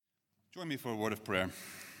Join me for a word of prayer.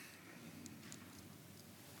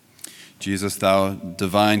 Jesus, thou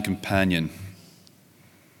divine companion,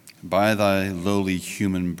 by thy lowly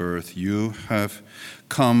human birth, you have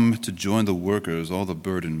come to join the workers, all the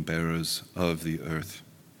burden bearers of the earth.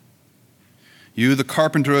 You, the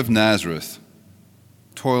carpenter of Nazareth,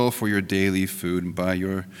 toil for your daily food, and by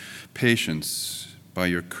your patience, by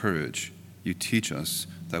your courage, you teach us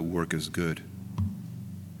that work is good.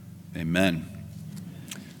 Amen.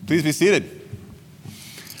 Please be seated.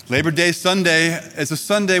 Labor Day Sunday is a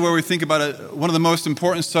Sunday where we think about one of the most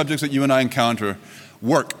important subjects that you and I encounter,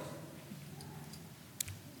 work.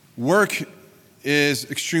 Work is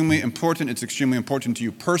extremely important. It's extremely important to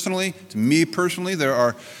you personally, to me personally. There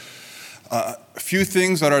are a few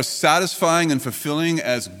things that are satisfying and fulfilling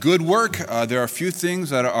as good work. There are a few things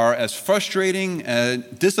that are as frustrating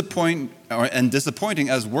and disappointing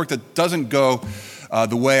as work that doesn't go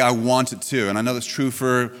the way I want it to. And I know that's true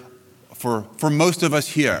for most of us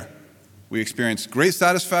here. We experience great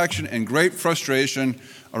satisfaction and great frustration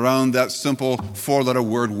around that simple four-letter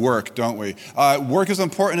word work, don't we? Work is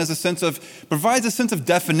important as provides a sense of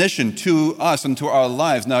definition to us and to our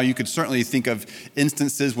lives. Now, you could certainly think of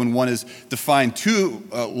instances when one is defined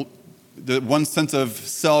one sense of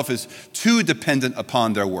self is too dependent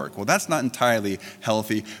upon their work. Well, that's not entirely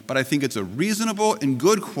healthy, but I think it's a reasonable and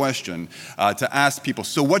good question to ask people.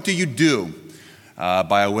 So what do you do?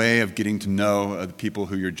 By a way of getting to know the people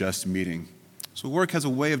who you're just meeting. So work has a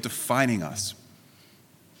way of defining us.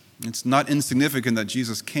 It's not insignificant that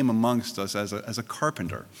Jesus came amongst us as a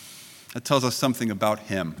carpenter. That tells us something about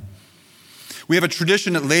him. We have a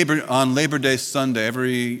tradition on Labor Day Sunday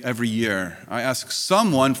every year. I ask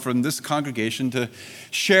someone from this congregation to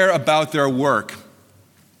share about their work.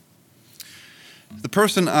 The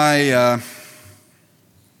person I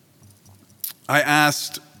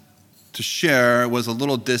asked to share was a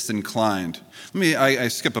little disinclined. I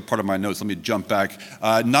skipped a part of my notes. Let me jump back.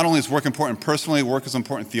 Not only is work important personally, work is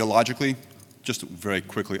important theologically. Just very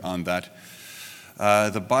quickly on that.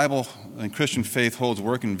 The Bible and Christian faith holds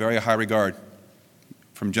work in very high regard.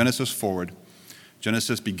 From Genesis forward.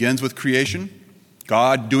 Genesis begins with creation,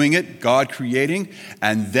 God doing it, God creating,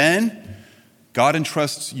 and then God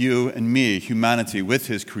entrusts you and me, humanity, with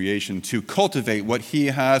his creation to cultivate what he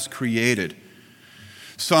has created.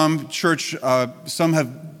 Some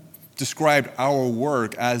have described our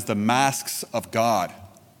work as the masks of God.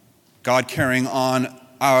 God carrying on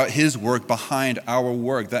his work behind our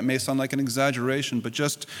work. That may sound like an exaggeration, but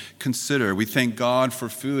just consider. We thank God for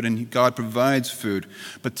food, and God provides food.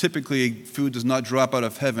 But typically, food does not drop out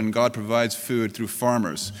of heaven. God provides food through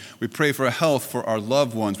farmers. We pray for health for our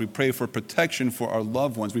loved ones. We pray for protection for our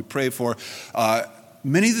loved ones. We pray for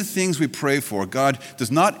many of the things we pray for, God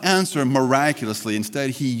does not answer miraculously.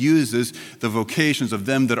 Instead, he uses the vocations of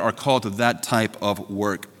them that are called to that type of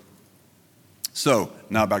work. So,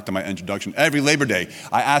 now back to my introduction. Every Labor Day,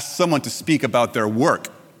 I ask someone to speak about their work.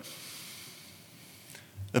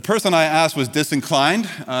 The person I asked was disinclined.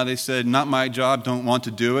 They said, not my job, don't want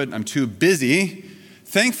to do it, I'm too busy.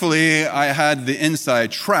 Thankfully, I had the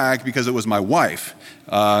inside track because it was my wife.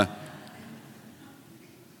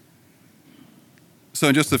 So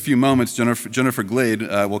in just a few moments, Jennifer Glade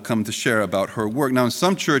will come to share about her work. Now, in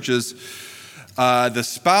some churches, the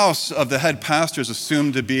spouse of the head pastor is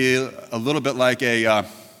assumed to be a little bit like a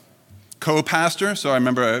co-pastor. So I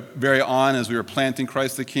remember very on as we were planting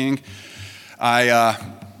Christ the King, I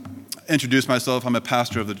introduced myself. I'm a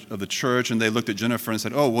pastor of the church, and they looked at Jennifer and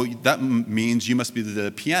said, "Oh, well, that means you must be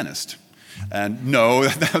the pianist." And no,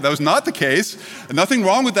 that was not the case. Nothing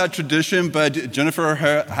wrong with that tradition, but Jennifer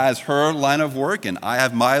has her line of work, and I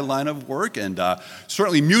have my line of work, and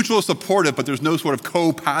certainly mutual supportive, but there's no sort of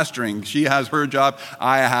co-pastoring. She has her job,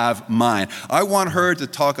 I have mine. I want her to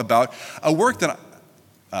talk about a work that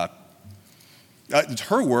it's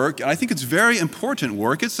her work, and I think it's very important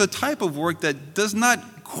work. It's a type of work that does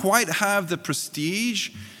not quite have the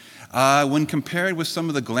prestige when compared with some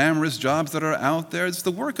of the glamorous jobs that are out there. It's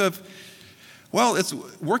the work of it's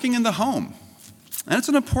working in the home, and it's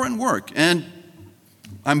an important work, and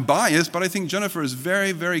I'm biased, but I think Jennifer is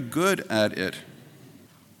very, very good at it.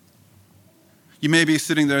 You may be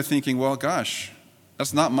sitting there thinking, well, gosh,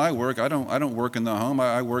 that's not my work. I don't work in the home.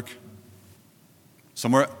 I work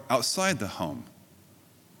somewhere outside the home.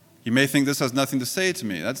 You may think this has nothing to say to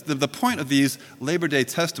me. That's the point of these Labor Day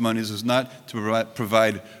testimonies is not to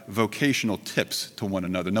provide vocational tips to one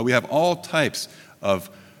another. No, we have all types of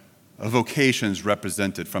vocations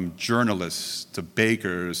represented, from journalists to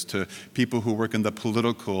bakers to people who work in the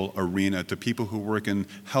political arena to people who work in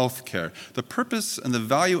healthcare. The purpose and the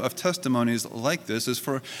value of testimonies like this is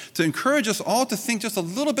to encourage us all to think just a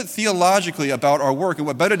little bit theologically about our work. And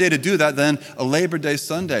what better day to do that than a Labor Day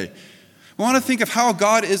Sunday? We want to think of how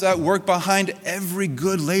God is at work behind every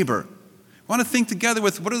good labor. We want to think together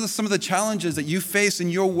with what are some of the challenges that you face in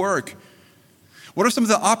your work? What are some of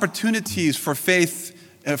the opportunities for faith,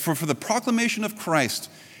 for the proclamation of Christ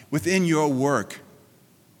within your work?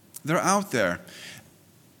 They're out there.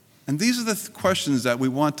 And these are the questions that we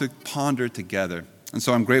want to ponder together. And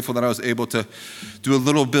so I'm grateful that I was able to do a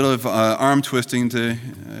little bit of arm twisting to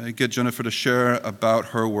get Jennifer to share about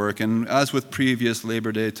her work. And as with previous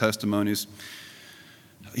Labor Day testimonies,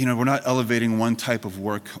 we're not elevating one type of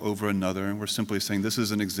work over another. And we're simply saying this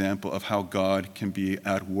is an example of how God can be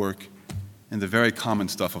at work in the very common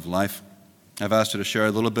stuff of life. I've asked her to share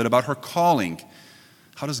a little bit about her calling.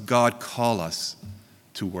 How does God call us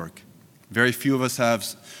to work? Very few of us have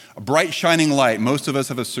a bright, shining light. Most of us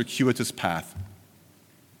have a circuitous path.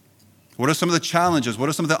 What are some of the challenges? What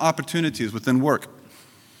are some of the opportunities within work?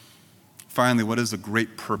 Finally, what is the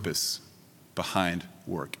great purpose behind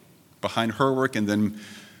work? Behind her work and then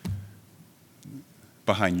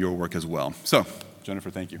behind your work as well. So,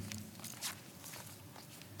 Jennifer, thank you.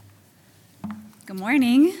 Good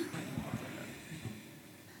morning.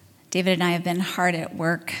 David and I have been hard at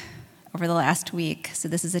work over the last week, so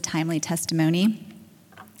this is a timely testimony.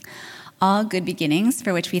 All good beginnings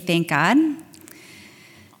for which we thank God.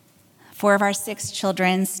 4 of our 6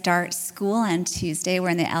 children start school on Tuesday. We're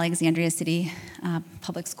in the Alexandria City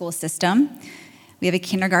public school system. We have a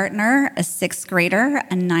kindergartner, a 6th grader,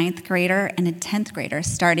 a 9th grader, and a 10th grader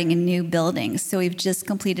starting in new buildings. So we've just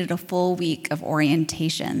completed a full week of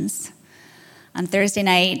orientations. On Thursday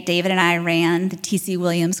night, David and I ran the T.C.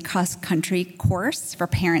 Williams cross-country course for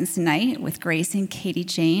Parents' Night with Grace and Katie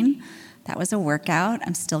Jane. That was a workout.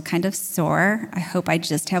 I'm still kind of sore. I hope I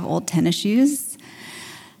just have old tennis shoes.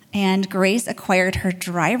 And Grace acquired her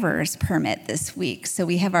driver's permit this week. So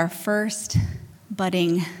we have our first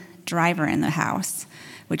budding driver in the house,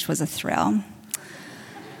 which was a thrill.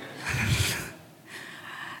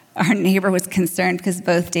 Our neighbor was concerned because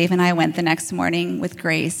both Dave and I went the next morning with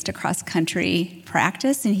Grace to cross-country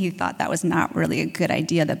practice, and he thought that was not really a good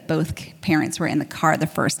idea that both parents were in the car the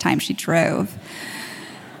first time she drove.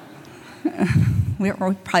 We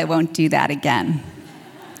probably won't do that again.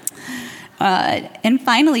 And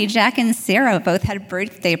finally, Jack and Sarah both had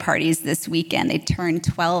birthday parties this weekend. They turned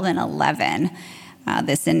 12 and 11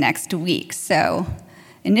 this and next week. So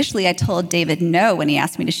initially, I told David no when he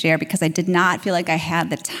asked me to share because I did not feel like I had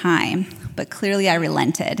the time. But clearly, I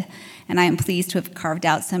relented. And I am pleased to have carved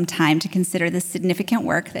out some time to consider the significant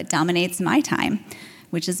work that dominates my time,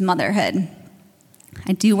 which is motherhood.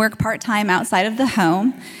 I do work part-time outside of the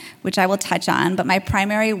home, which I will touch on, but my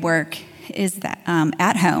primary work is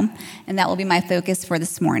at home, and that will be my focus for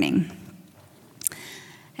this morning.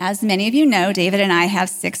 As many of you know, David and I have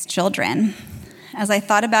 6 children. As I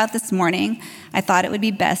thought about this morning, I thought it would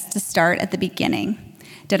be best to start at the beginning.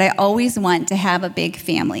 Did I always want to have a big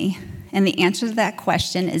family? And the answer to that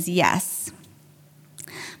question is yes.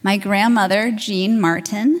 My grandmother, Jean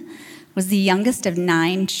Martin, was the youngest of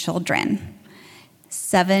 9 children,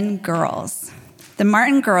 7 girls. The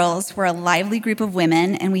Martin girls were a lively group of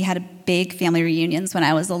women, and we had big family reunions when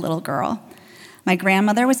I was a little girl. My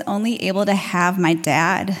grandmother was only able to have my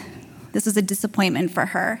dad. This was a disappointment for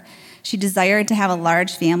her. She desired to have a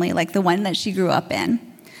large family like the one that she grew up in.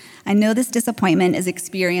 I know this disappointment is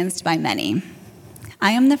experienced by many.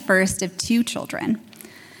 I am the first of 2 children.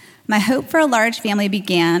 My hope for a large family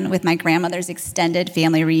began with my grandmother's extended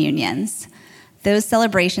family reunions. Those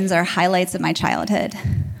celebrations are highlights of my childhood.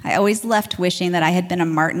 I always left wishing that I had been a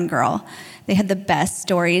Martin girl. They had the best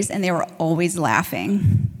stories, and they were always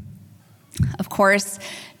laughing. Of course,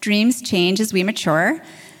 dreams change as we mature.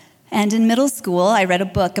 And in middle school, I read a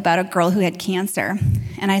book about a girl who had cancer,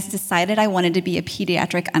 and I decided I wanted to be a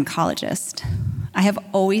pediatric oncologist. I have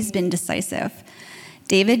always been decisive.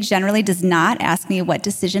 David generally does not ask me what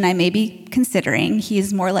decision I may be considering. He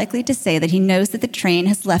is more likely to say that he knows that the train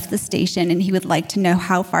has left the station and he would like to know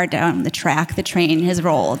how far down the track the train has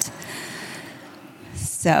rolled.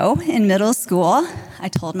 So, in middle school, I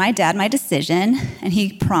told my dad my decision, and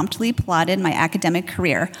he promptly plotted my academic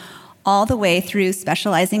career all the way through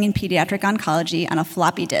specializing in pediatric oncology on a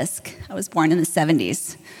floppy disk. I was born in the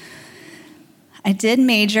 70s. I did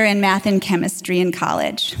major in math and chemistry in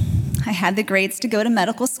college. I had the grades to go to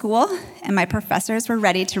medical school, and my professors were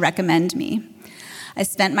ready to recommend me. I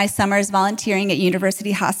spent my summers volunteering at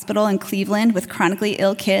University Hospital in Cleveland with chronically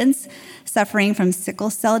ill kids suffering from sickle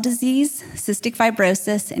cell disease, cystic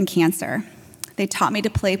fibrosis, and cancer. They taught me to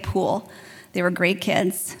play pool. They were great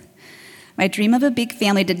kids. My dream of a big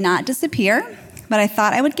family did not disappear, but I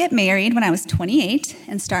thought I would get married when I was 28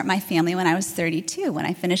 and start my family when I was 32, when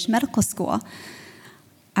I finished medical school.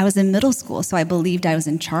 I was in middle school, so I believed I was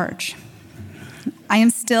in charge. I am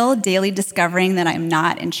still daily discovering that I am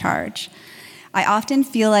not in charge. I often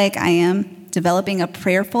feel like I am developing a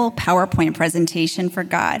prayerful PowerPoint presentation for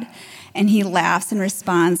God, and he laughs and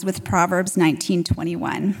responds with Proverbs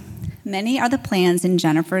 19:21. Many are the plans in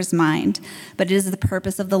Jennifer's mind, but it is the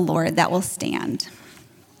purpose of the Lord that will stand.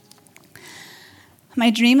 My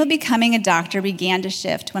dream of becoming a doctor began to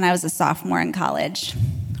shift when I was a sophomore in college.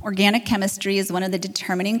 Organic chemistry is one of the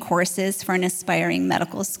determining courses for an aspiring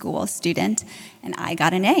medical school student, and I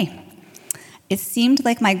got an A. It seemed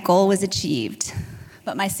like my goal was achieved,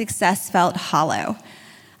 but my success felt hollow.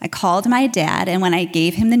 I called my dad, and when I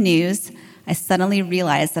gave him the news, I suddenly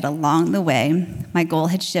realized that along the way, my goal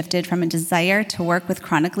had shifted from a desire to work with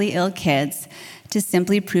chronically ill kids to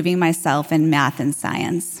simply proving myself in math and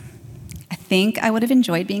science. I think I would have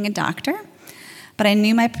enjoyed being a doctor, but I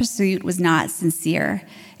knew my pursuit was not sincere.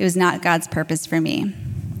 It was not God's purpose for me.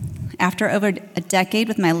 After over a decade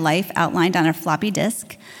with my life outlined on a floppy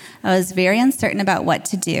disk, I was very uncertain about what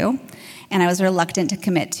to do, and I was reluctant to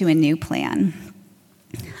commit to a new plan.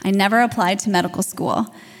 I never applied to medical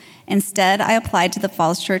school. Instead, I applied to the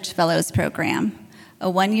Falls Church Fellows Program, a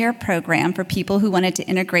one-year program for people who wanted to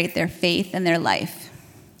integrate their faith in their life.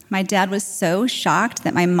 My dad was so shocked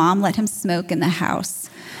that my mom let him smoke in the house.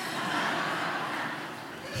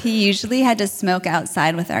 He usually had to smoke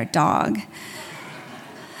outside with our dog.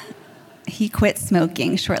 He quit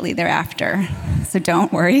smoking shortly thereafter, so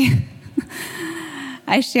don't worry.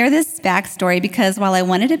 I share this backstory because while I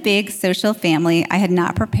wanted a big social family, I had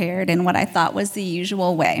not prepared in what I thought was the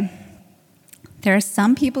usual way. There are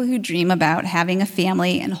some people who dream about having a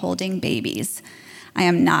family and holding babies. I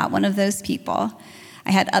am not one of those people.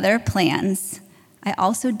 I had other plans. I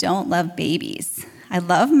also don't love babies. I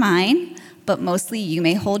love mine, but mostly you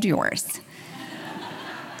may hold yours.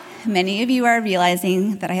 Many of you are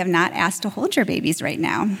realizing that I have not asked to hold your babies right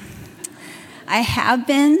now. I have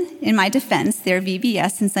been, in my defense, their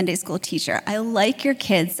VBS and Sunday school teacher. I like your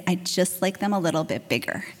kids. I just like them a little bit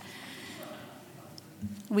bigger.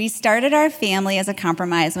 We started our family as a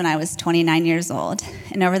compromise when I was 29 years old,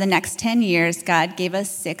 and over the next 10 years, God gave us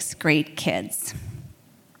 6 great kids.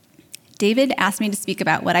 David asked me to speak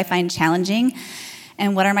about what I find challenging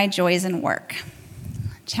and what are my joys in work.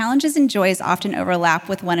 Challenges and joys often overlap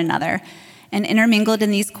with one another, and intermingled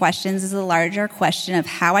in these questions is a larger question of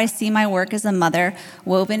how I see my work as a mother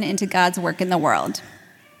woven into God's work in the world.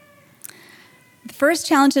 The first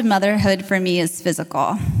challenge of motherhood for me is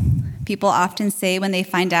physical. People often say when they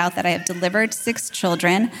find out that I have delivered 6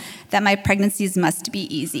 children that my pregnancies must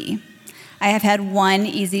be easy. I have had 1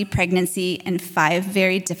 easy pregnancy and 5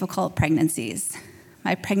 very difficult pregnancies.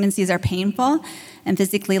 My pregnancies are painful and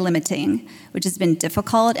physically limiting, which has been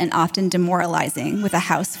difficult and often demoralizing with a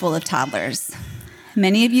house full of toddlers.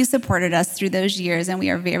 Many of you supported us through those years, and we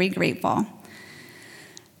are very grateful.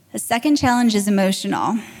 The second challenge is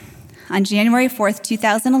emotional. On January 4th,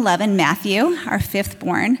 2011, Matthew, our 5th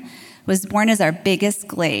born, was born as our biggest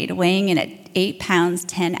Glade, weighing in at 8 pounds,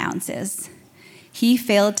 10 ounces. He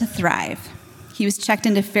failed to thrive. He was checked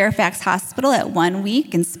into Fairfax Hospital at 1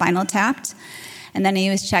 week and spinal tapped, and then he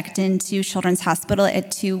was checked into Children's Hospital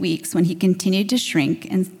at 2 weeks when he continued to shrink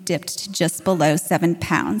and dipped to just below 7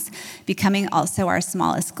 pounds, becoming also our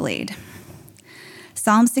smallest Glade.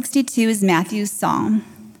 Psalm 62 is Matthew's psalm.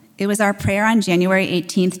 It was our prayer on January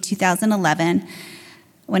 18th, 2011,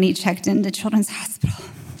 when he checked into Children's Hospital.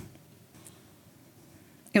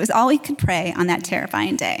 It was all we could pray on that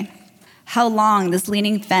terrifying day. How long this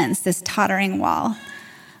leaning fence, this tottering wall?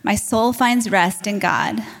 My soul finds rest in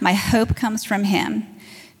God. My hope comes from him.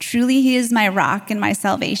 Truly, he is my rock and my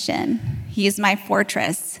salvation. He is my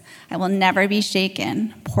fortress. I will never be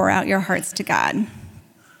shaken. Pour out your hearts to God.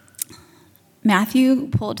 Matthew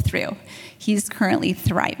pulled through. He's currently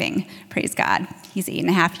thriving. Praise God. He's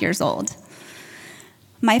 8.5 years old.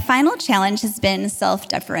 My final challenge has been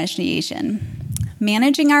self-differentiation.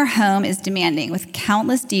 Managing our home is demanding with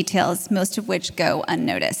countless details, most of which go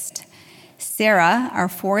unnoticed. Sarah, our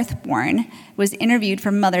 4th born, was interviewed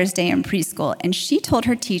for Mother's Day in preschool, and she told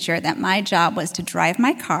her teacher that my job was to drive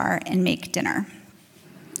my car and make dinner.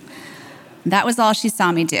 That was all she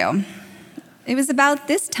saw me do. It was about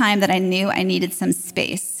this time that I knew I needed some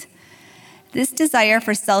space. This desire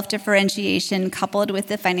for self-differentiation, coupled with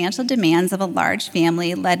the financial demands of a large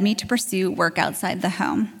family, led me to pursue work outside the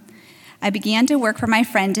home. I began to work for my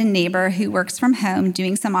friend and neighbor who works from home,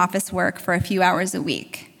 doing some office work for a few hours a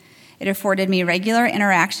week. It afforded me regular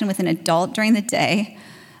interaction with an adult during the day,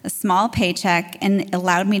 a small paycheck, and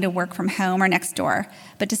allowed me to work from home or next door,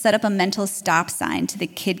 but to set up a mental stop sign to the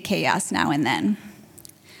kid chaos now and then.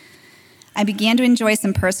 I began to enjoy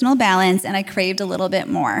some personal balance, and I craved a little bit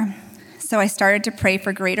more. So I started to pray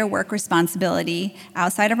for greater work responsibility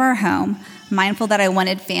outside of our home, mindful that I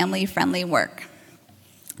wanted family-friendly work.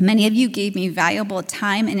 Many of you gave me valuable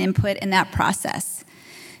time and input in that process.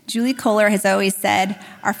 Julie Kohler has always said,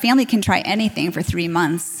 "Our family can try anything for 3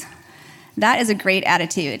 months." That is a great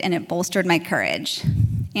attitude, and it bolstered my courage.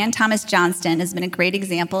 Ann Thomas Johnston has been a great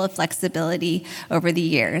example of flexibility over the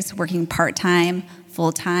years, working part-time,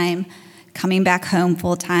 full-time, coming back home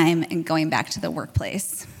full-time, and going back to the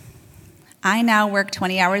workplace. I now work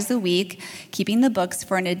 20 hours a week, keeping the books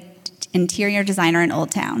for an interior designer in Old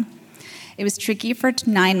Town. It was tricky for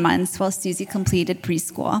 9 months while Susie completed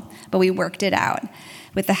preschool, but we worked it out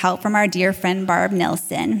with the help from our dear friend Barb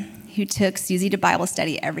Nelson, who took Susie to Bible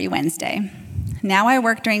study every Wednesday. Now I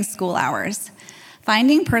work during school hours.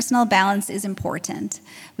 Finding personal balance is important.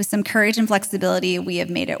 With some courage and flexibility, we have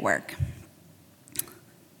made it work.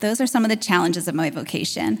 Those are some of the challenges of my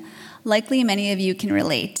vocation. Likely many of you can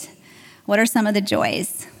relate. What are some of the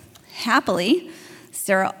joys? Happily,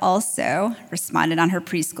 Sarah also responded on her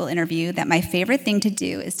preschool interview that my favorite thing to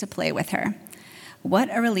do is to play with her.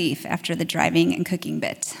 What a relief after the driving and cooking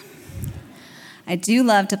bit. I do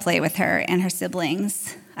love to play with her and her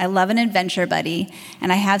siblings. I love an adventure buddy,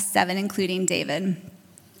 and I have 7, including David.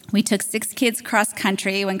 We took 6 kids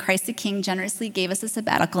cross-country when Christ the King generously gave us a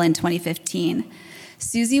sabbatical in 2015.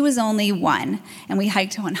 Susie was only 1, and we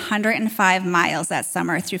hiked 105 miles that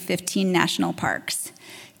summer through 15 national parks.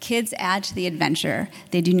 Kids add to the adventure.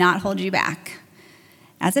 They do not hold you back.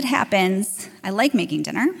 As it happens, I like making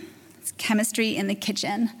dinner. It's chemistry in the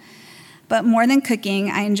kitchen. But more than cooking,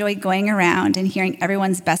 I enjoy going around and hearing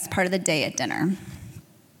everyone's best part of the day at dinner.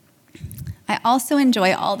 I also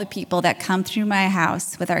enjoy all the people that come through my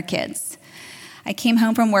house with our kids. I came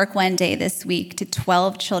home from work one day this week to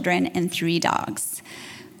 12 children and 3 dogs.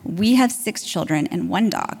 We have 6 children and 1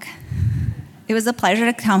 dog. It was a pleasure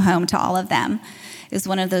to come home to all of them. It was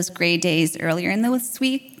one of those gray days earlier in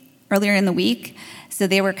the week, so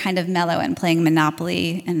they were kind of mellow and playing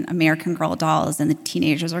Monopoly and American Girl dolls, and the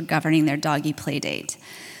teenagers were governing their doggy play date.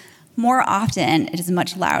 More often, it is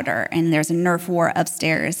much louder, and there's a Nerf war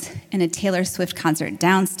upstairs and a Taylor Swift concert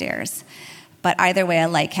downstairs. But either way, I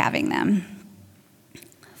like having them.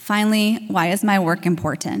 Finally, why is my work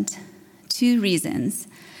important? 2 reasons.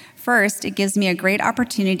 First, it gives me a great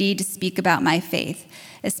opportunity to speak about my faith,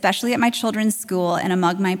 especially at my children's school and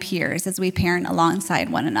among my peers as we parent alongside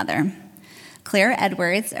one another. Claire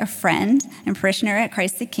Edwards, a friend and parishioner at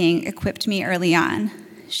Christ the King, equipped me early on.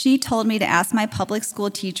 She told me to ask my public school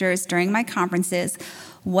teachers during my conferences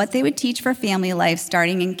what they would teach for family life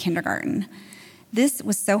starting in kindergarten. This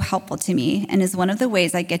was so helpful to me and is one of the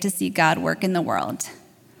ways I get to see God work in the world.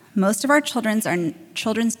 Most of our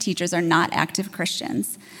children's teachers are not active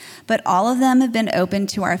Christians, but all of them have been open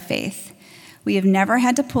to our faith. We have never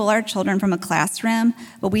had to pull our children from a classroom,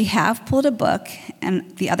 but we have pulled a book,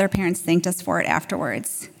 and the other parents thanked us for it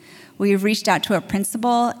afterwards. We have reached out to a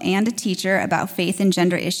principal and a teacher about faith and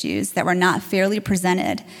gender issues that were not fairly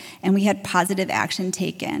presented, and we had positive action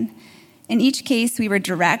taken. In each case, we were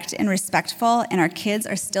direct and respectful, and our kids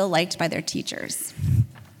are still liked by their teachers.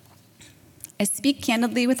 I speak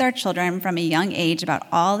candidly with our children from a young age about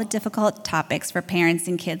all the difficult topics for parents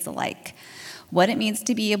and kids alike, what it means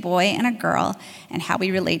to be a boy and a girl, and how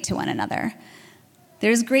we relate to one another.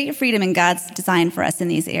 There's great freedom in God's design for us in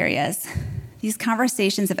these areas. These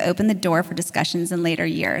conversations have opened the door for discussions in later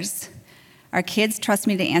years. Our kids trust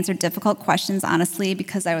me to answer difficult questions honestly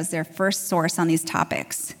because I was their first source on these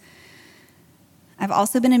topics. I've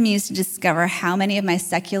also been amused to discover how many of my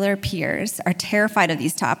secular peers are terrified of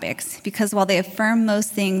these topics because while they affirm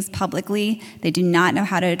most things publicly, they do not know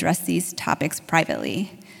how to address these topics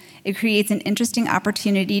privately. It creates an interesting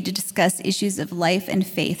opportunity to discuss issues of life and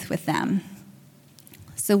faith with them.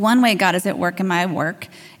 So one way God is at work in my work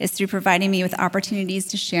is through providing me with opportunities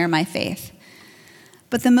to share my faith.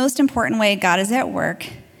 But the most important way God is at work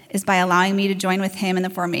is by allowing me to join with him in the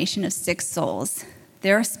formation of 6 souls.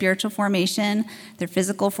 Their spiritual formation, their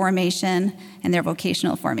physical formation, and their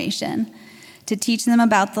vocational formation, to teach them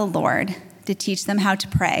about the Lord, to teach them how to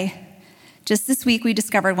pray. Just this week, we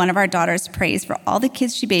discovered one of our daughters prays for all the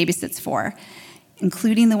kids she babysits for,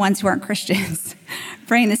 including the ones who aren't Christians.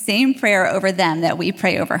 praying the same prayer over them that we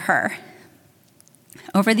pray over her.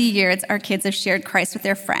 Over the years, our kids have shared Christ with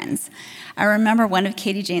their friends. I remember one of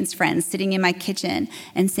Katie Jane's friends sitting in my kitchen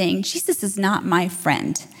and saying, "Jesus is not my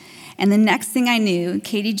friend." And the next thing I knew,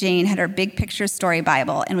 Katie Jane had her Big Picture Story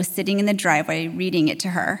Bible and was sitting in the driveway reading it to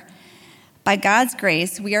her. By God's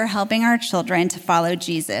grace, we are helping our children to follow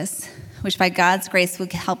Jesus, which by God's grace will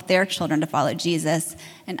help their children to follow Jesus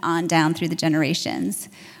and on down through the generations.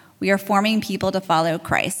 We are forming people to follow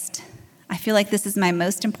Christ. I feel like this is my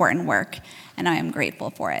most important work, and I am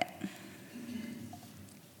grateful for it.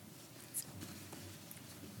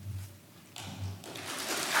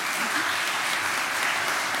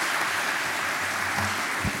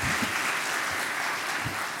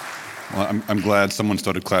 Well, I'm glad someone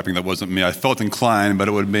started clapping. That wasn't me. I felt inclined, but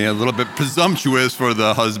it would be a little bit presumptuous for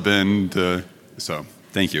the husband. So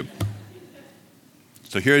thank you.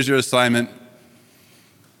 So here's your assignment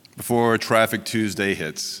before Traffic Tuesday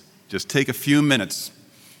hits. Just take a few minutes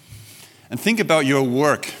and think about your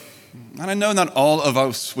work. And I know not all of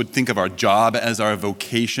us would think of our job as our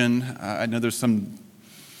vocation. I know there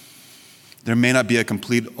may not be a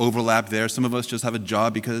complete overlap there. Some of us just have a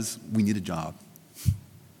job because we need a job.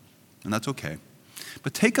 And that's okay.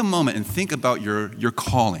 But take a moment and think about your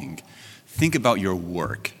calling. Think about your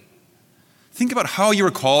work. Think about how you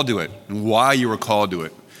were called to it and why you were called to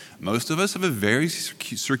it. Most of us have a very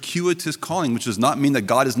circuitous calling, which does not mean that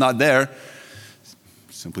God is not there. It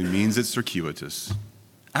simply means it's circuitous.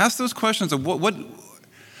 Ask those questions of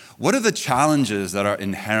what are the challenges that are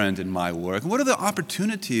inherent in my work? What are the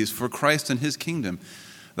opportunities for Christ and his kingdom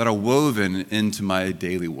that are woven into my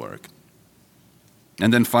daily work?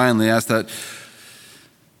 And then finally, ask that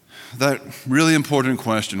really important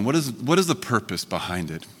question, what is the purpose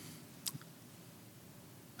behind it?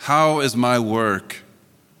 How is my work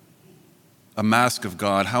a mask of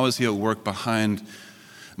God? How is he at work behind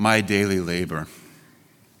my daily labor?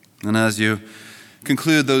 And as you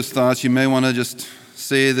conclude those thoughts, you may want to just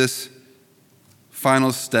say this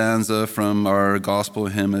final stanza from our gospel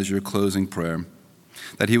hymn as your closing prayer,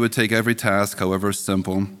 that he would take every task, however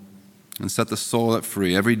simple, and set the soul at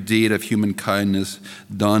free. Every deed of human kindness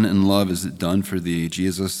done in love is done for thee,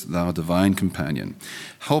 Jesus, thou divine companion.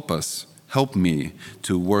 Help me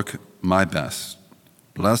to work my best.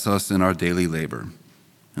 Bless us in our daily labor,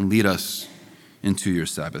 and lead us into your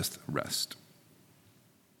Sabbath rest.